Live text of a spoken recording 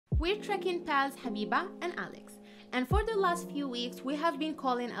We're trekking pals Habiba and Alex, and for the last few weeks we have been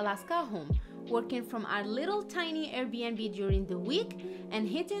calling Alaska home, working from our little tiny Airbnb during the week and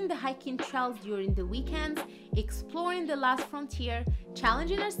hitting the hiking trails during the weekends, exploring the last frontier,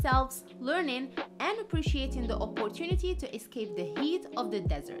 challenging ourselves, learning, and appreciating the opportunity to escape the heat of the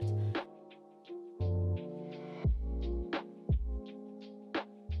desert.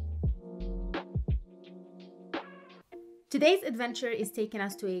 Today's adventure is taking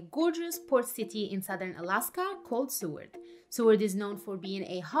us to a gorgeous port city in southern Alaska called Seward. Seward is known for being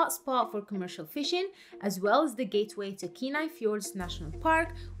a hot spot for commercial fishing, as well as the gateway to Kenai Fjords National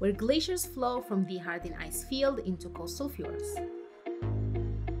Park, where glaciers flow from the Harding ice field into coastal fjords.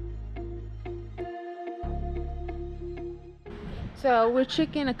 So we're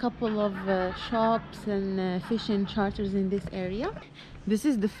checking a couple of shops and fishing charters in this area. This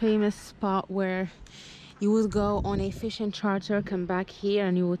is the famous spot where you would go on a fishing charter, come back here,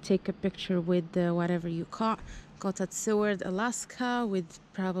 and you would take a picture with whatever you caught at Seward, Alaska, with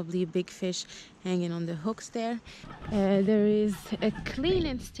probably big fish hanging on the hooks there. There is a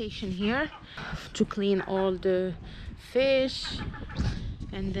cleaning station here to clean all the fish,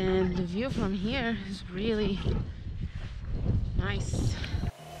 and then the view from here is really nice.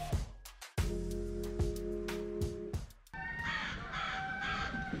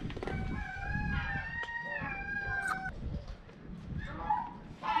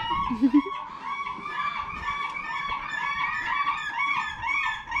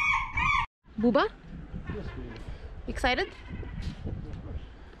 Buba? Yes, ma'am. Excited?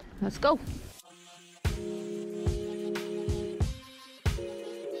 Let's go.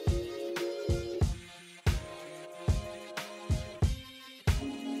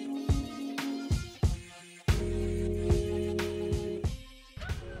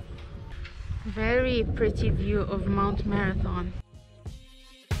 Very pretty view of Mount Marathon.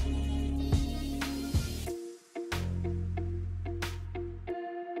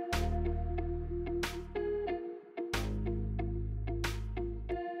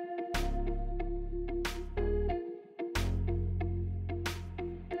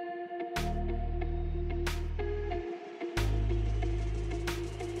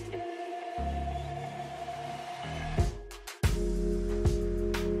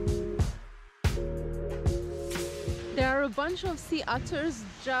 There are a bunch of sea otters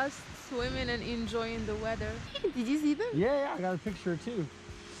just swimming and enjoying the weather. Did you see them? Yeah, I got a picture too.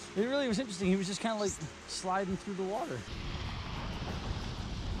 It really was interesting. He was just kind of like sliding through the water.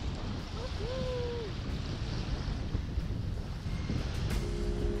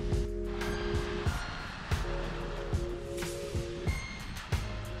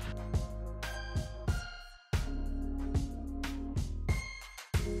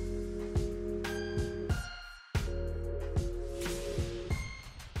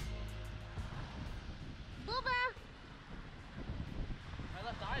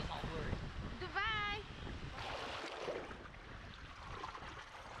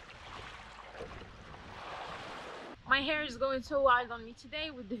 My hair is going so wild on me today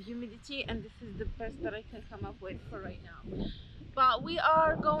with the humidity, and this is the best that I can come up with for right now. But we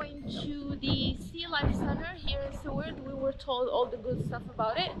are going to the Sea Life Center here in Seward. We were told all the good stuff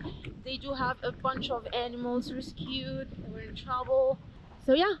about it. They do have a bunch of animals rescued that were in trouble.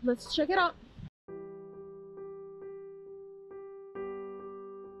 So yeah, let's check it out.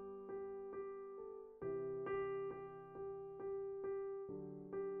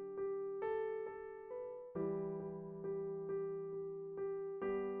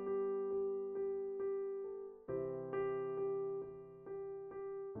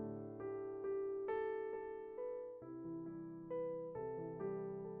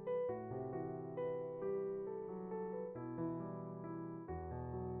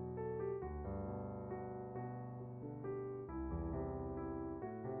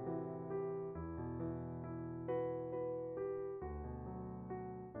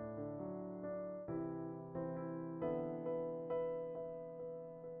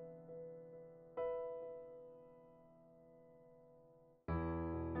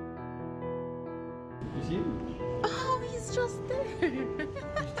 He's huge. Oh, he's just there.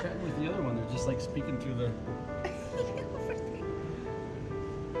 He's chatting with the other one. They're just like speaking through the...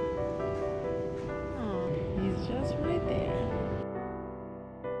 Oh, he's just right there.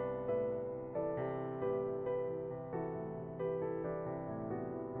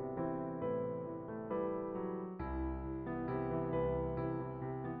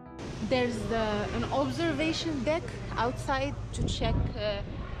 There's an observation deck outside to check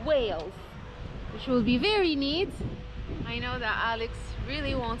whales, which will be very neat. I know that Alex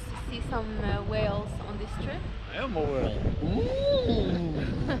really wants to see some whales on this trip. I am a whale.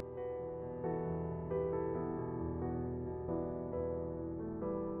 Ooh.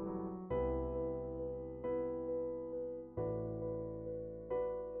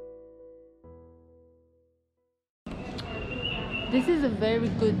 This is a very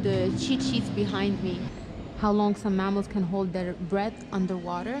good cheat sheet behind me. How long some mammals can hold their breath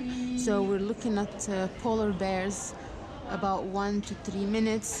underwater. So we're looking at polar bears about 1 to 3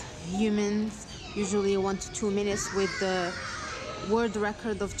 minutes. Humans usually 1 to 2 minutes with the world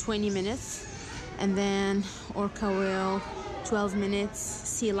record of 20 minutes. And then orca whale 12 minutes,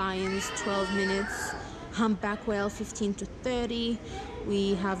 sea lions 12 minutes, humpback whale 15 to 30.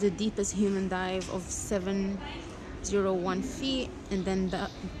 We have the deepest human dive of 701 feet, and then the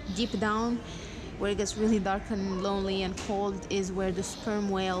deep down where it gets really dark and lonely and cold is where the sperm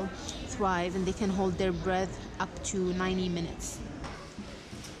whale thrive, and they can hold their breath up to 90 minutes.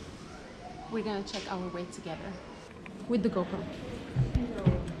 We're gonna check our weight together with the GoPro.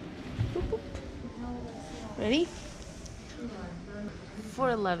 Boop, boop. Ready?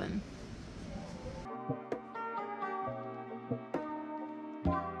 411.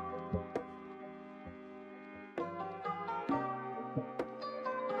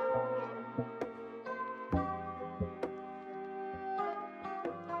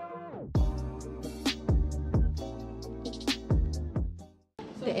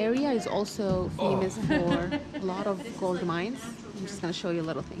 The area is also famous for a lot of gold mines. I'm just gonna show you a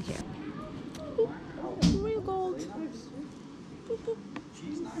little thing here. Real gold.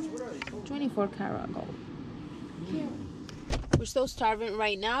 24 karat gold. We're so starving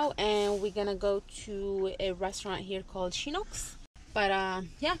right now, and we're gonna go to a restaurant here called Chinook's. But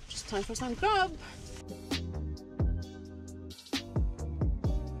yeah, just time for some grub.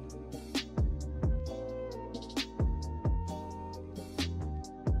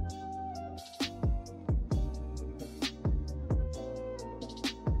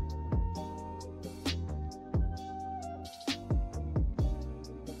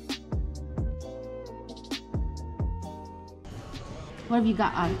 What have you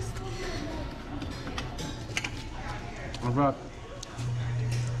got, Alex? I brought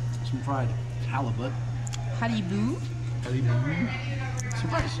some fried halibut. Haribo.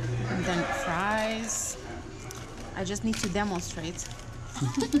 Some rice. And then fries. I just need to demonstrate.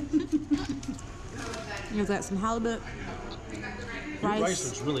 You've got some halibut, Your rice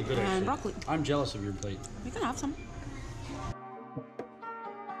looks really good, and actually. broccoli. I'm jealous of your plate. You can have some.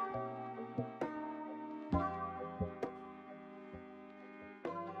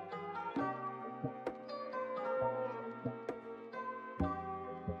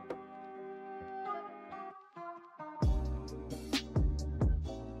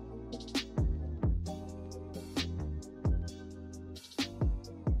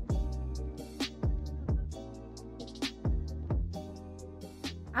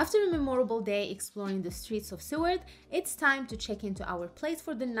 After a memorable day exploring the streets of Seward, it's time to check into our place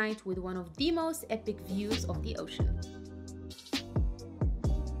for the night with one of the most epic views of the ocean.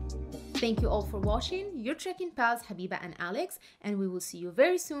 Thank you all for watching. Your trekking pals Habiba and Alex, and we will see you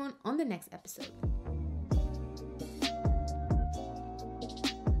very soon on the next episode.